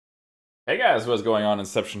Hey guys, what's going on?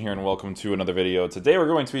 Inception here and welcome to another video. Today we're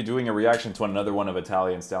going to be doing a reaction to another one of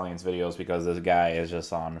Italian Stallions videos because this guy is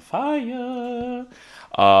just on fire.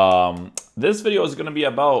 This video is going to be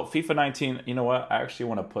about FIFA 19. You know what? I actually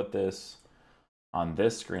want to put this on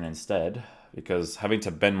this screen instead because having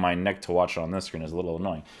to bend my neck to watch it on this screen is a little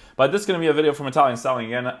annoying. But this is going to be a video from Italian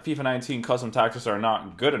Stallion again. FIFA 19 custom tactics are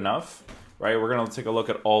not good enough. Right, we're going to take a look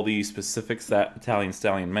at all the specifics that Italian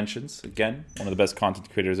Stallion mentions. Again, one of the best content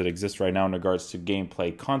creators that exists right now in regards to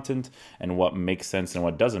gameplay content and what makes sense and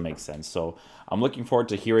what doesn't make sense. So I'm looking forward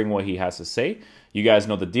to hearing what he has to say. You guys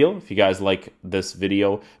know the deal. If you guys like this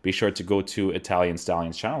video, be sure to go to Italian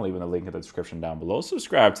Stallion's channel, leaving the link in the description down below.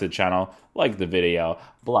 Subscribe to the channel, like the video,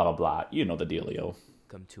 blah, blah, blah. You know the dealio.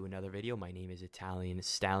 Welcome to another video. My name is Italian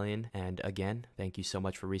Stallion, and again, thank you so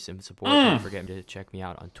much for recent support. Don't forget to check me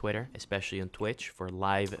out on Twitter, especially on Twitch, for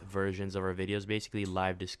live versions of our videos, basically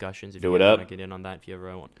live discussions. If you want to get in on that, if you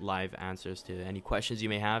ever want live answers to any questions you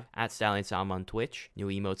may have, at Stallion Sam on Twitch. New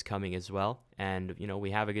emotes coming as well, and you know,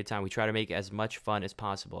 we have a good time. We try to make as much fun as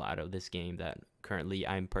possible out of this game that currently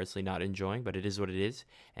I'm personally not enjoying, but it is what it is.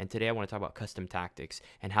 And today I want to talk about custom tactics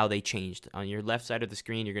and how they changed. On your left side of the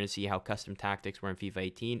screen, you're going to see how custom tactics were in FIFA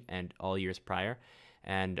 18 and all years prior,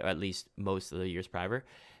 and at least most of the years prior.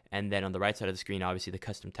 And then on the right side of the screen, obviously the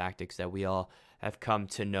custom tactics that we all have come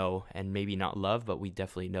to know and maybe not love, but we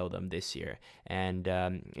definitely know them this year. And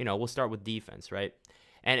you know, we'll start with defense, right?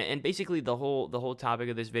 And basically the whole topic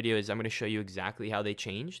of this video is I'm going to show you exactly how they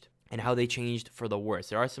changed and how they changed for the worse.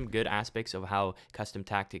 There are some good aspects of how custom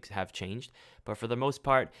tactics have changed, but for the most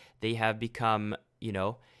part, they have become, you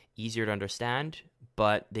know, easier to understand,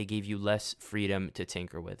 but they gave you less freedom to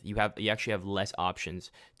tinker with. You actually have less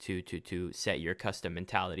options to set your custom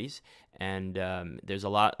mentalities, and there's a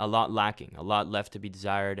lot lacking, a lot left to be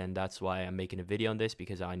desired, and that's why I'm making a video on this,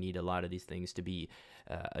 because I need a lot of these things to be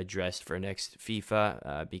addressed for next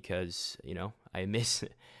FIFA, because you know, I miss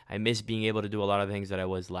being able to do a lot of things that I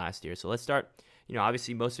was last year. So let's start. You know,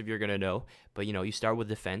 obviously most of you are going to know, but you know, you start with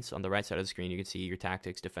defense. On the right side of the screen, you can see your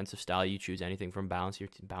tactics, defensive style. You choose anything from balance. Your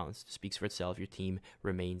balance speaks for itself. Your team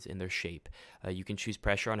remains in their shape. You can choose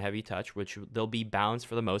pressure on heavy touch, which they'll be balanced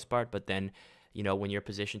for the most part, but then, you know, when your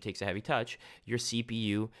position takes a heavy touch, your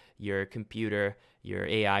CPU, your computer, your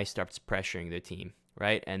AI starts pressuring the team,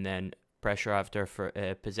 right? And then pressure after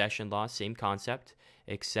possession loss, same concept,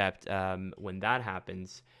 except when that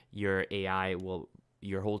happens, your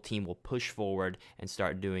whole team will push forward and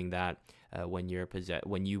start doing that when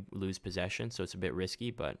you lose possession. So it's a bit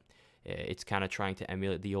risky, but it's kind of trying to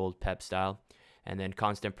emulate the old Pep style. And then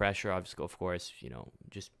constant pressure, of course, you know,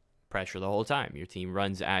 just pressure the whole time. Your team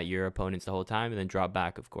runs at your opponents the whole time and then drop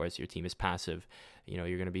back. Of course, your team is passive. You know,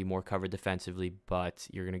 you're going to be more covered defensively, but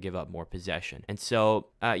you're going to give up more possession. And so,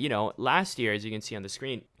 you know, last year, as you can see on the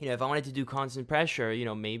screen, you know, if I wanted to do constant pressure, you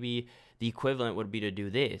know, maybe the equivalent would be to do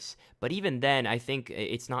this. But even then, I think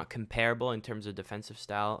it's not comparable in terms of defensive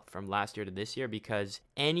style from last year to this year, because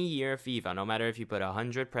any year of FIFA, no matter if you put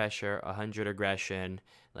 100 pressure, 100 aggression,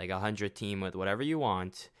 like 100 team with whatever you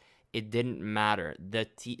want, it didn't matter. The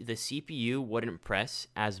CPU wouldn't press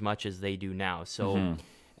as much as they do now. So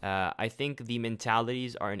I think the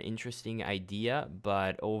mentalities are an interesting idea,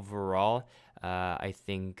 but overall, I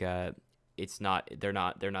think they're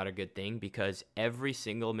not a good thing, because every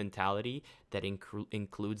single mentality that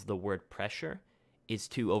includes the word pressure is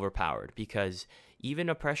too overpowered. Because even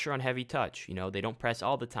a pressure on heavy touch, you know, they don't press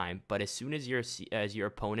all the time, but as soon as your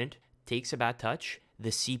opponent takes a bad touch, the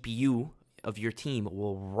CPU of your team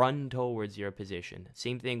will run towards your position.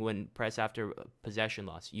 Same thing when press after possession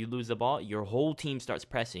loss. You lose the ball, your whole team starts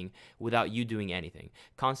pressing without you doing anything.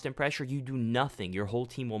 Constant pressure, you do nothing. Your whole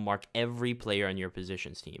team will mark every player on your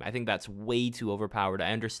positions team. I think that's way too overpowered.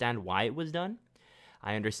 I understand why it was done.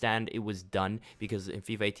 I understand it was done because in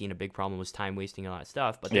FIFA 18 a big problem was time wasting, a lot of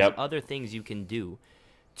stuff, but there's other things you can do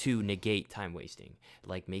to negate time wasting,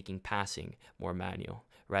 like making passing more manual,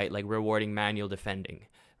 right? Like rewarding manual defending,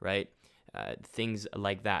 right? Things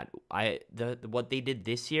like that. What they did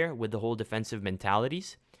this year with the whole defensive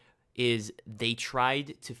mentalities is they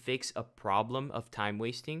tried to fix a problem of time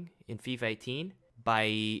wasting in FIFA 18 by,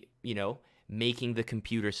 you know, making the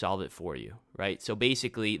computer solve it for you, right? So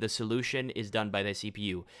basically, the solution is done by the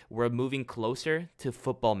CPU. We're moving closer to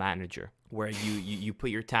Football Manager, where you put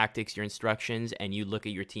your tactics, your instructions, and you look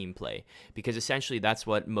at your team play. Because essentially, that's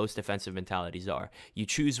what most defensive mentalities are. You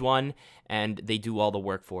choose one, and they do all the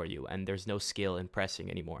work for you, and there's no skill in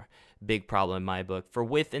pressing anymore. Big problem in my book. For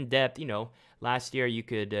width and depth, you know, last year you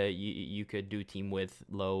could do team width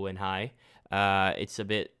low and high. It's a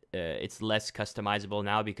bit it's less customizable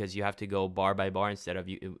now because you have to go bar by bar instead of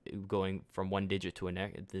you going from one digit to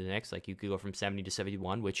the next. Like you could go from 70 to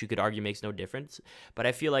 71, which you could argue makes no difference. But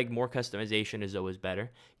I feel like more customization is always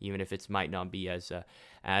better, even if it might not be as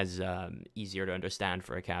easier to understand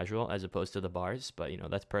for a casual as opposed to the bars. But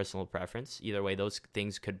that's personal preference. Either way, those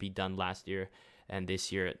things could be done last year and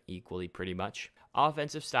this year equally, pretty much.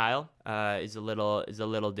 Offensive style is a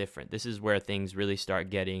little different. This is where things really start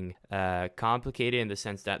getting complicated in the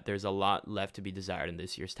sense that there's a lot left to be desired in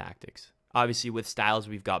this year's tactics. Obviously, with styles,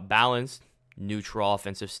 we've got balanced, neutral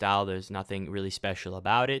offensive style. There's nothing really special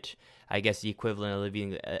about it. I guess the equivalent of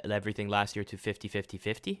leaving everything last year to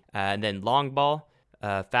 50-50-50. And then long ball,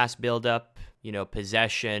 fast build-up,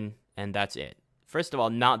 possession, and that's it. First of all,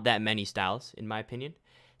 not that many styles, in my opinion.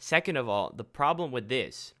 Second of all, the problem with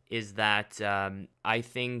this is that I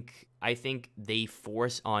think they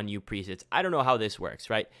force on you presets. I don't know how this works,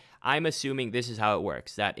 right? I'm assuming this is how it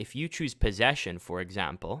works, that if you choose possession, for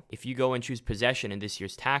example, if you go and choose possession in this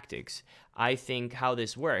year's tactics, I think how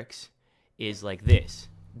this works is like this.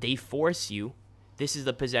 They force you. This is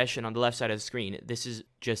the possession on the left side of the screen. This is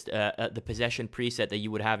just the possession preset that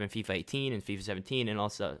you would have in FIFA 18 and FIFA 17 and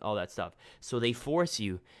also all that stuff. So they force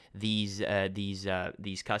you these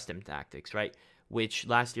custom tactics, right? Which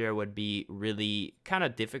last year would be really kind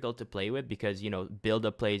of difficult to play with because,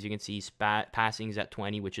 build-up plays, you can see passing is at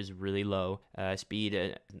 20, which is really low.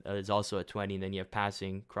 Speed is also at 20, and then you have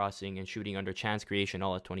passing, crossing, and shooting under chance creation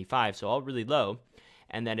all at 25, so all really low.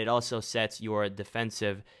 And then it also sets your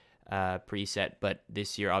defensive preset, but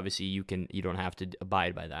this year, obviously, you don't have to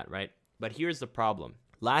abide by that, right? But here's the problem.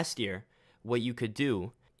 Last year, what you could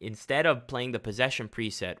do, instead of playing the possession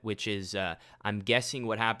preset, which is, I'm guessing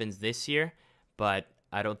what happens this year, but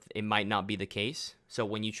it might not be the case. So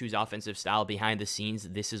when you choose offensive style behind the scenes,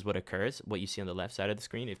 this is what occurs, what you see on the left side of the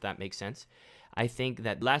screen, if that makes sense. I think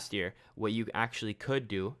that last year, what you actually could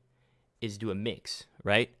do is do a mix,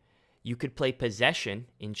 right? You could play possession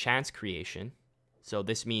in chance creation. So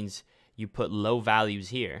this means you put low values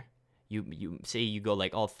here. You say you go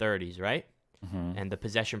like all 30s, right? Mm-hmm. And the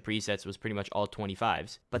possession presets was pretty much all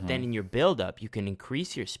 25s. But then in your build-up, you can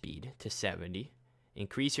increase your speed to 70.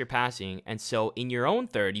 Increase your passing, and so in your own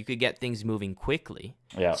third, you could get things moving quickly.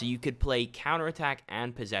 Yeah. So you could play counterattack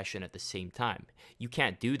and possession at the same time. You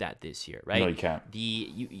can't do that this year, right? No, you can't.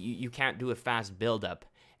 You can't do a fast build-up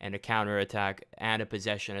and a counterattack and a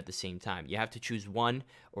possession at the same time. You have to choose one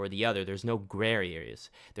or the other. There's no gray areas.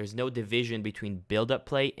 There's no division between build-up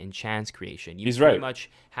play and chance creation. You pretty much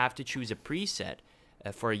have to choose a preset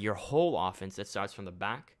for your whole offense that starts from the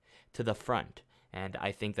back to the front. And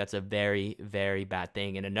I think that's a very, very bad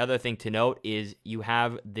thing. And another thing to note is you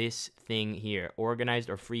have this thing here, organized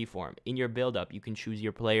or freeform. In your build-up, you can choose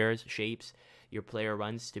your players' shapes, your player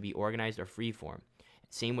runs to be organized or freeform.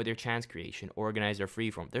 Same with your chance creation, organized or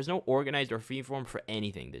freeform. There's no organized or freeform for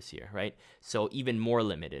anything this year, right? So even more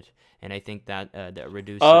limited. And I think that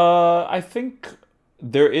reduces... I think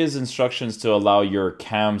there is instructions to allow your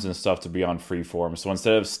cams and stuff to be on freeform. So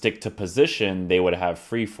instead of stick to position, they would have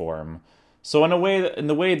freeform. So in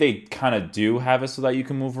the way they kind of do have it so that you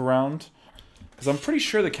can move around, because I'm pretty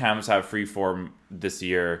sure the cams have freeform this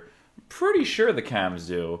year. Pretty sure the cams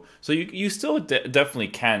do. So you still definitely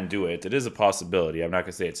can do it. It is a possibility. I'm not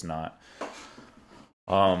gonna say it's not.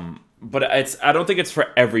 But I don't think it's for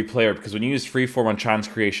every player, because when you use freeform on chance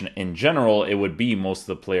creation in general, it would be most of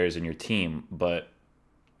the players in your team. But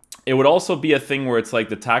it would also be a thing where it's like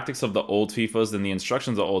the tactics of the old FIFAs and the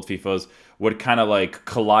instructions of old FIFAs would kind of like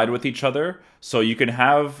collide with each other. So you can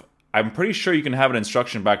have, I'm pretty sure you can have an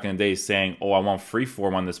instruction back in the day saying, oh, I want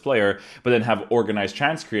freeform on this player, but then have organized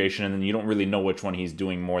chance creation, and then you don't really know which one he's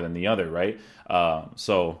doing more than the other, right?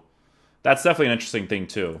 So that's definitely an interesting thing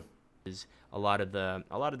too. Is a lot of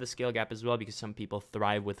the skill gap as well, because some people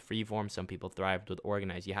thrive with freeform, some people thrive with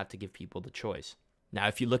organized. You have to give people the choice. Now,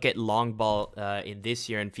 if you look at long ball in this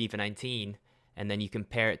year in FIFA 19, and then you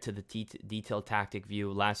compare it to the detailed tactic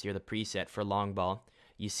view last year, the preset for long ball,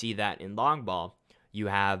 you see that in long ball, you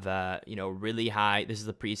have, really high, this is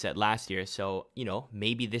the preset last year, so,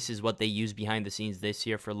 maybe this is what they use behind the scenes this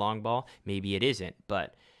year for long ball, maybe it isn't,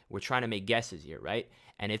 but we're trying to make guesses here, right?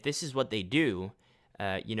 And if this is what they do,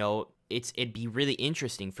 it'd be really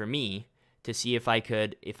interesting for me to see if I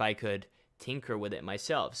could tinker with it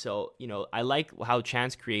myself. So, I like how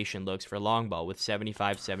chance creation looks for long ball with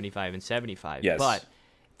 75, 75, and 75. Yes. But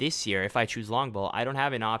this year, if I choose long ball, I don't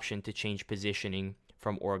have an option to change positioning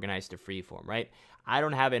from organized to freeform, right? I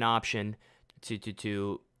don't have an option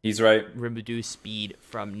to He's right. reduce speed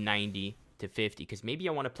from 90 to 50, because maybe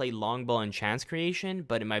I want to play long ball and chance creation,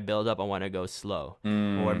 but in my build up I want to go slow.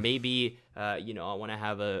 Or maybe you know, I want to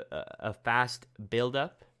have a fast build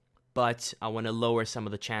up, but I want to lower some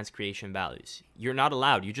of the chance creation values. You're not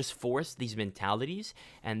allowed. You just force these mentalities,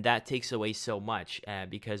 and that takes away so much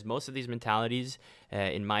because most of these mentalities,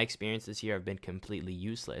 in my experience this year, have been completely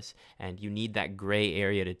useless, and you need that gray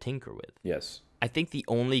area to tinker with. Yes. I think the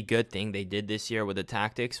only good thing they did this year with the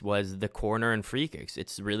tactics was the corner and free kicks.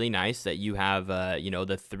 It's really nice that you have, you know,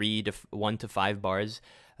 the 1 to 5 bars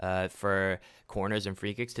for corners and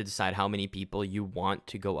free kicks to decide how many people you want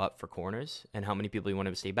to go up for corners and how many people you want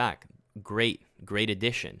to stay back. Great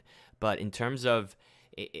addition. But in terms of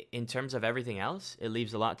everything else, it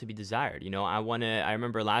leaves a lot to be desired. You know, I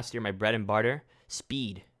remember last year my bread and butter,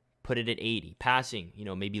 speed, put it at 80. Passing, you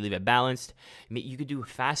know, maybe leave it balanced. You could do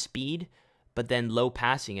fast speed, but then low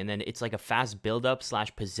passing, and then it's like a fast build-up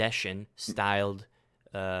 / possession styled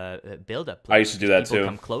build-up play. I used to do that People too.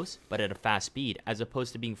 come close, but at a fast speed, as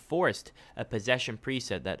opposed to being forced a possession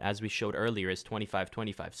preset that, as we showed earlier, is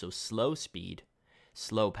 25-25. So slow speed,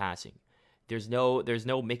 slow passing. There's no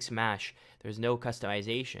mix mash. There's no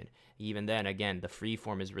customization. Even then, again, the free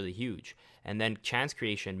form is really huge. And then chance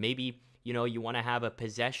creation, maybe, you know, you want to have a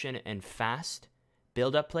possession and fast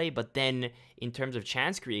build-up play, but then in terms of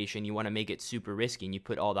chance creation, you want to make it super risky, and you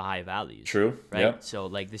put all the high values. True. Right? Yep. So,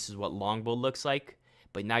 like, this is what long ball looks like,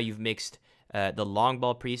 but now you've mixed the long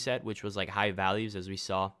ball preset, which was like high values, as we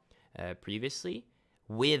saw previously,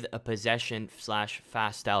 with a possession /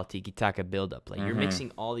 fast style tiki-taka build-up play. You're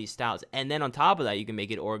mixing all these styles, and then on top of that, you can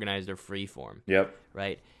make it organized or free form. Yep.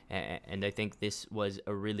 Right? And I think this was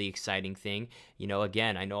a really exciting thing. You know,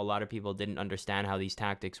 again, I know a lot of people didn't understand how these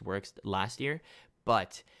tactics worked last year,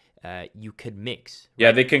 but you could mix. Right?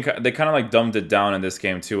 Yeah, they kind of like dumbed it down in this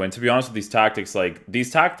game too. And to be honest with these tactics, like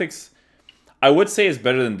these tactics, I would say is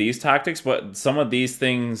better than these tactics, but some of these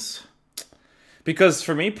things, because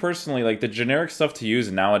for me personally, like the generic stuff to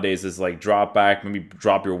use nowadays is like drop back, maybe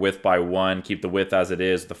drop your width by 1, keep the width as it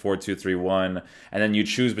is, the 4-2-3-1, and then you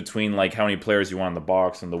choose between like how many players you want in the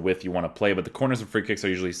box and the width you want to play. But the corners and free kicks are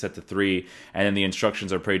usually set to 3, and then the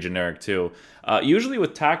instructions are pretty generic too. Usually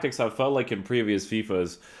with tactics, I felt like in previous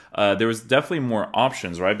FIFAs, there was definitely more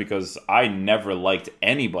options, right? Because I never liked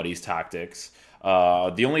anybody's tactics.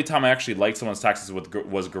 The only time I actually liked someone's tactics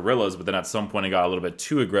was Gorilla's, but then at some point it got a little bit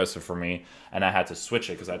too aggressive for me, and I had to switch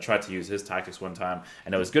it because I tried to use his tactics one time,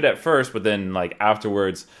 and it was good at first, but then like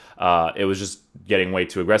afterwards, it was just getting way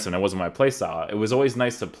too aggressive, and it wasn't my playstyle. It was always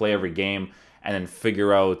nice to play every game and then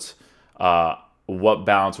figure out what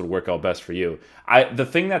balance would work out best for you. The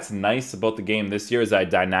thing that's nice about the game this year is that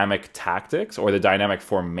dynamic tactics or the dynamic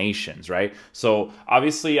formations, right? So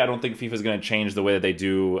obviously I don't think FIFA is going to change the way that they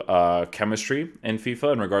do chemistry in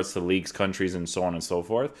FIFA in regards to leagues, countries, and so on and so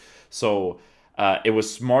forth. So it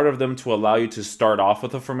was smart of them to allow you to start off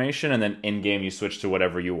with a formation and then in-game you switch to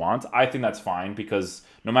whatever you want. I think that's fine because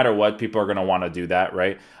no matter what, people are going to want to do that,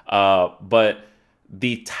 right? But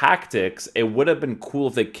the tactics, it would have been cool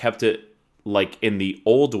if they kept it like in the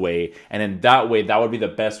old way, and in that way that would be the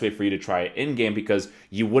best way for you to try it in game, because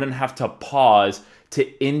you wouldn't have to pause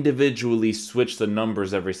to individually switch the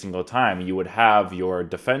numbers every single time. You would have your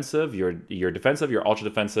defensive, your defensive, your ultra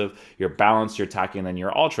defensive, your balance, your attacking, and then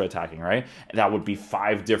your ultra attacking, right? And that would be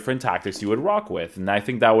 5 different tactics you would rock with, and I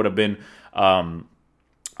think that would have been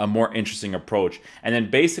a more interesting approach. And then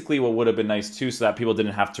basically what would have been nice too, so that people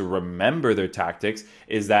didn't have to remember their tactics,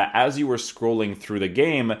 is that as you were scrolling through the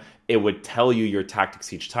game, it would tell you your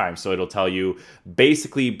tactics each time. So it'll tell you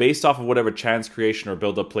basically based off of whatever chance creation or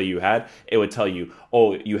build-up play you had, it would tell you,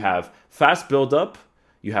 oh, you have fast build-up,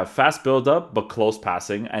 but close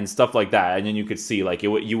passing and stuff like that. And then you could see like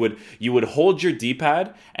you would hold your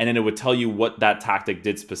D-pad and then it would tell you what that tactic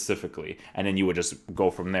did specifically, and then you would just go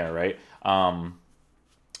from there, right?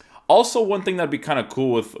 Also, one thing that'd be kind of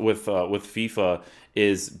cool with FIFA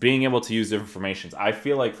is being able to use different formations. I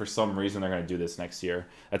feel like for some reason they're going to do this next year.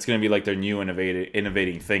 That's going to be like their new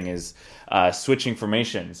innovating thing is switching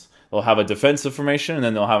formations. They'll have a defensive formation and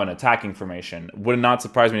then they'll have an attacking formation. Would not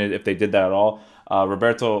surprise me if they did that at all.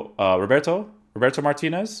 Roberto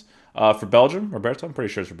Martinez. For Belgium, Roberto, I'm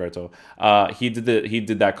pretty sure it's Roberto. He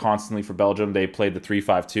did that constantly for Belgium. They played the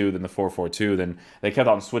 3-5-2, then the 4-4-2, then they kept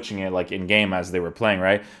on switching it like in game as they were playing,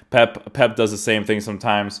 right? Pep does the same thing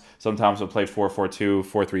sometimes. Sometimes he'll play 4-4-2,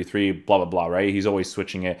 4-3-3, blah blah blah, right? He's always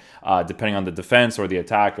switching it depending on the defense or the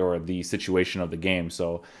attack or the situation of the game.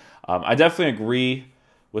 So I definitely agree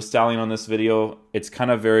with Stallion on this video, it's kind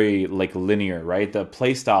of very like linear, right? The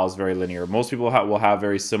play style is very linear. Most people will have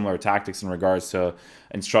very similar tactics in regards to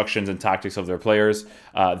instructions and tactics of their players.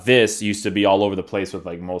 This used to be all over the place with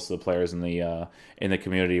like most of the players in the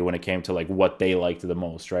community when it came to like what they liked the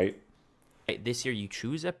most, right? This year you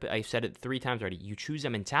choose I've said it 3 times already. You choose a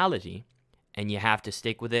mentality, and you have to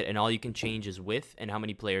stick with it, and all you can change is width and how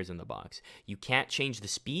many players in the box. You can't change the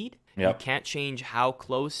speed. Yep. You can't change how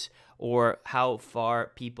close or how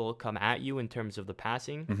far people come at you in terms of the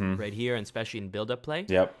passing right here, and especially in build-up play.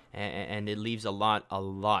 Yep. And it leaves a lot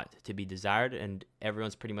to be desired, and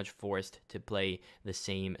everyone's pretty much forced to play the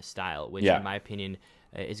same style, which in my opinion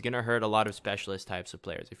is going to hurt a lot of specialist types of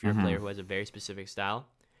players. If you're a player who has a very specific style,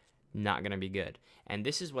 not going to be good. And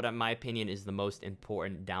this is what, in my opinion, is the most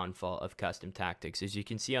important downfall of custom tactics. As you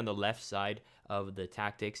can see on the left side of the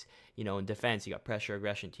tactics, you know, in defense, you got pressure,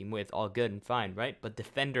 aggression, team width, all good and fine, right? But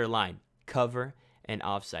defender line, cover, and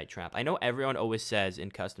offside trap. I know everyone always says in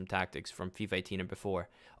custom tactics from FIFA 18 and before,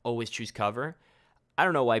 always choose cover. I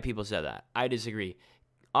don't know why people said that. I disagree.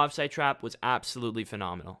 Offside trap was absolutely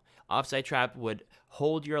phenomenal. Offside trap would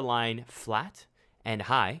hold your line flat and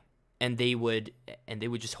high, and they would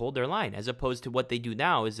just hold their line, as opposed to what they do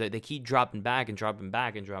now is that they keep dropping back and dropping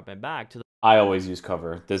back and dropping back to the. I always use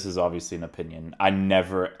cover. This is obviously an opinion. I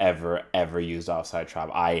never, ever, ever used offside trap.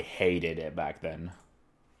 I hated it back then.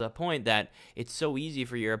 The point that it's so easy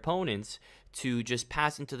for your opponents to just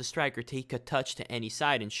pass into the striker, take a touch to any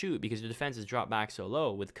side and shoot, because the defense is dropped back so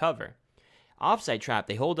low with cover. Offside trap,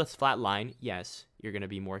 they hold us flat line. Yes, you're going to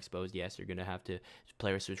be more exposed. Yes, you're going to have to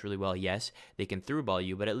players switch really well. Yes, they can through ball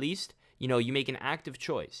you, but at least, you know, you make an active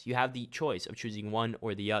choice. You have the choice of choosing one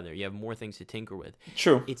or the other. You have more things to tinker with.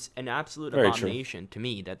 True. It's an absolute Very abomination to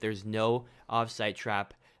me that there's no offside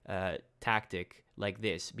trap tactic like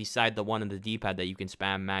this beside the one on the D-pad that you can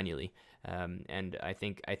spam manually. And I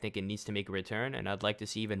think it needs to make a return, and I'd like to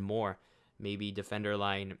see even more. Maybe defender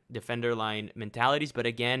line mentalities, but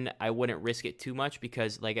again, I wouldn't risk it too much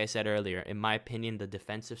because, like I said earlier, in my opinion, the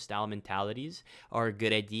defensive style mentalities are a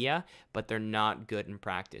good idea, but they're not good in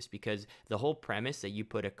practice, because the whole premise that you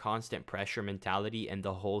put a constant pressure mentality and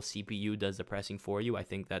the whole CPU does the pressing for you, I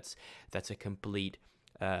think that's a complete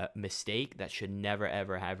mistake that should never,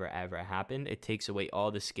 ever, ever, ever happen. It takes away all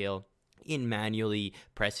the skill in manually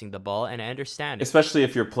pressing the ball, and I understand it. Especially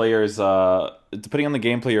if your players, depending on the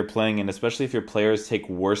gameplay you're playing, and especially if your players take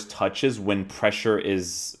worse touches when pressure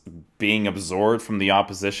is being absorbed from the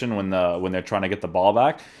opposition when they're trying to get the ball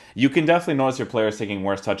back, you can definitely notice your players taking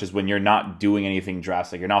worse touches when you're not doing anything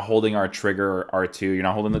drastic. You're not holding R trigger or R2. You're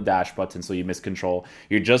not holding the dash button, so you miss control.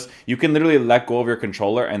 You can literally let go of your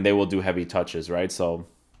controller and they will do heavy touches, right? So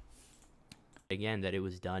again, that it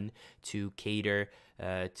was done to cater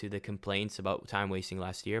to the complaints about time wasting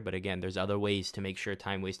last year, but again, there's other ways to make sure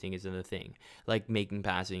time wasting isn't a thing, like making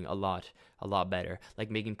passing a lot better, like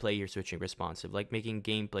making player switching responsive, like making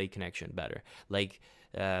gameplay connection better, like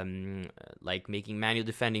making manual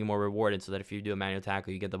defending more rewarded, so that if you do a manual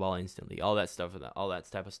tackle, you get the ball instantly. All that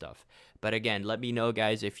type of stuff. But again, let me know,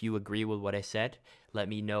 guys, if you agree with what I said. Let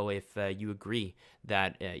me know if you agree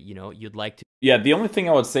that you'd like to. Yeah, the only thing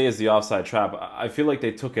I would say is the offside trap. I feel like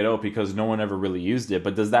they took it out because no one ever really used it.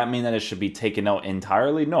 But does that mean that it should be taken out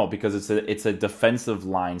entirely? No, because it's a defensive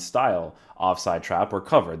line style. Offside trap or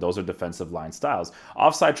cover, those are defensive line styles.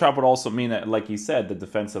 Offside trap would also mean that, like you said, the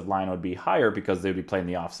defensive line would be higher because they'd be playing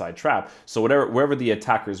the offside trap. So wherever the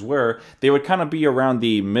attackers were, they would kind of be around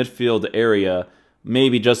the midfield area,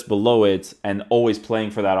 maybe just below it, and always playing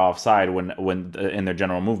for that offside when in their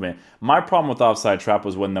general movement. My problem with offside trap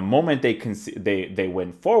was when the moment they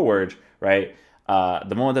went forward, right?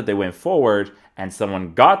 The moment that they went forward and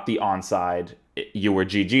someone got the onside, you were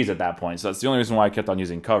GG's at that point. So that's the only reason why I kept on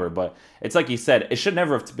using cover. But it's like you said, it should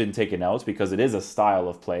never have been taken out because it is a style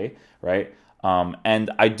of play, right?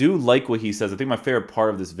 And I do like what he says. I think my favorite part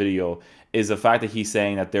of this video is the fact that he's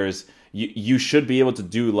saying that you should be able to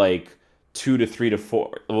do like 2 to 3 to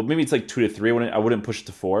 4. Well, maybe it's like 2 to 3. I wouldn't push it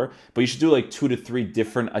to 4, but you should do like 2 to 3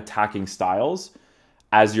 different attacking styles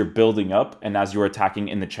as you're building up and as you're attacking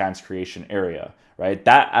in the chance creation area, right?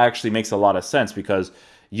 That actually makes a lot of sense because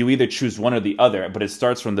you either choose one or the other, but it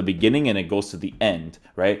starts from the beginning and it goes to the end,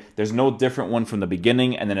 right? There's no different one from the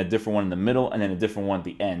beginning and then a different one in the middle and then a different one at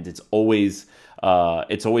the end. It's always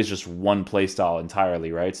just one play style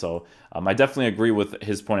entirely, right? So I definitely agree with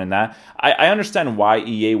his point in that. I understand why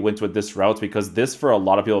EA went with this route because this, for a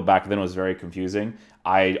lot of people back then, was very confusing.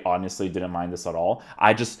 I honestly didn't mind this at all.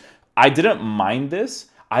 I didn't mind this.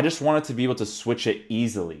 I just wanted to be able to switch it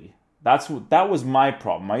easily. That was my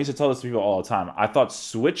problem. I used to tell this to people all the time. I thought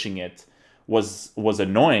switching it was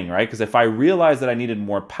annoying, right? Because if I realized that I needed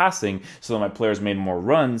more passing so that my players made more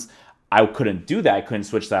runs, I couldn't do that. I couldn't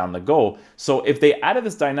switch that on the go. So if they added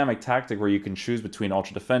this dynamic tactic where you can choose between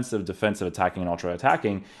ultra defensive, defensive, attacking, and ultra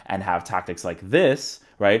attacking, and have tactics like this,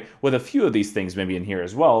 right, with a few of these things maybe in here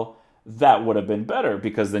as well, that would have been better,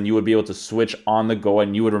 because then you would be able to switch on the go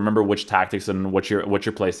and you would remember which tactics and what your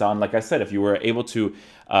play style. And like I said, if you were able to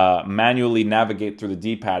manually navigate through the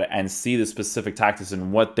D-pad and see the specific tactics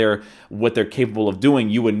and what they're capable of doing,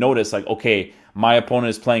 you would notice like, okay, my opponent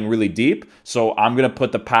is playing really deep, so I'm gonna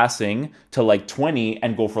put the passing to like 20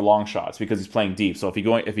 and go for long shots because he's playing deep. So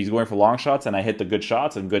if he's going for long shots and I hit the good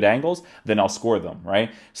shots and good angles, then I'll score them,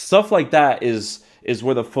 right? Stuff like that is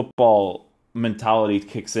where the football mentality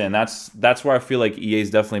kicks in. That's where I feel like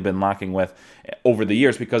EA's definitely been lacking with over the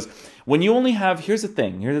years, because when you only have, here's the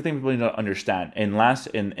thing people need to understand. In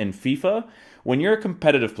FIFA, when you're a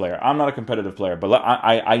competitive player, I'm not a competitive player, but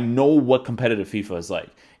I know what competitive FIFA is like.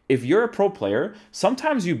 If you're a pro player,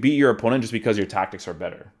 sometimes you beat your opponent just because your tactics are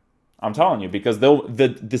better. I'm telling you, because the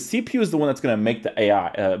CPU is the one that's going to make the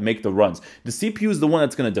AI make the runs. The CPU is the one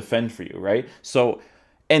that's going to defend for you, right? So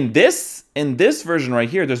in this version right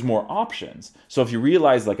here, there's more options. So if you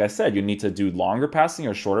realize, like I said, you need to do longer passing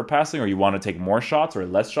or shorter passing, or you want to take more shots or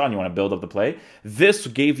less shot and you want to build up the play, this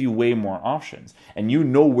gave you way more options. And you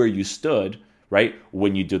know where you stood, right,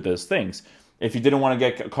 when you did those things. If you didn't want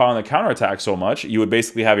to get caught on the counterattack so much, you would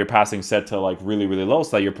basically have your passing set to like really, really low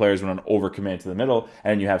so that your players wouldn't overcommit to the middle,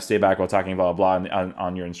 and you have stay back while attacking, blah, blah, blah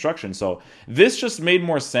on your instructions. So this just made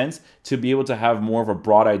more sense to be able to have more of a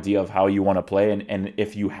broad idea of how you want to play. And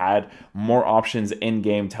if you had more options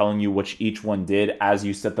in-game telling you which each one did as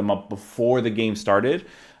you set them up before the game started,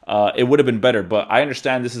 it would have been better. But I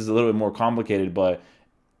understand this is a little bit more complicated, but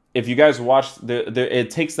if you guys watched, there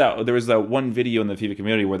was that one video in the FIFA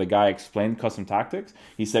community where the guy explained custom tactics.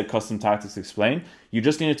 He said custom tactics explained. You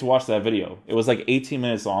just needed to watch that video. It was like 18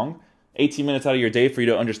 minutes long. 18 minutes out of your day for you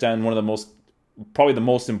to understand one of the probably the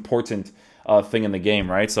most important thing in the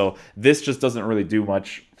game, right? So this just doesn't really do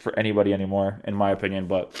much for anybody anymore, in my opinion,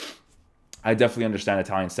 but I definitely understand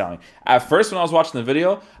Italian styling. At first, when I was watching the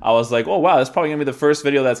video, I was like, oh, wow, that's probably going to be the first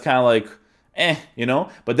video that's kind of like, you know?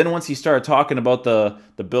 But then once he started talking about the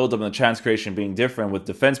build-up and the chance creation being different, with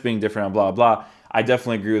defense being different and blah, blah, I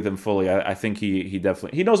definitely agree with him fully. I think he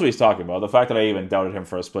definitely, he knows what he's talking about. The fact that I even doubted him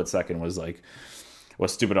for a split second was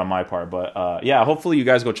stupid on my part. But yeah, hopefully you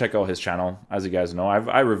guys go check out his channel. As you guys know,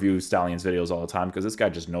 I review Stallion's videos all the time because this guy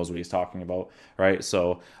just knows what he's talking about, right?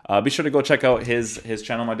 So be sure to go check out his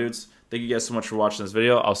channel, my dudes. Thank you guys so much for watching this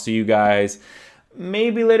video. I'll see you guys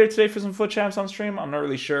maybe later today for some foot champs on stream. I'm not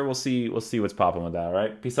really sure. We'll see what's popping with that, all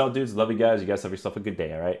right? Peace out, dudes. Love you guys. You guys have yourself a good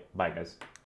day, all right? Bye, guys.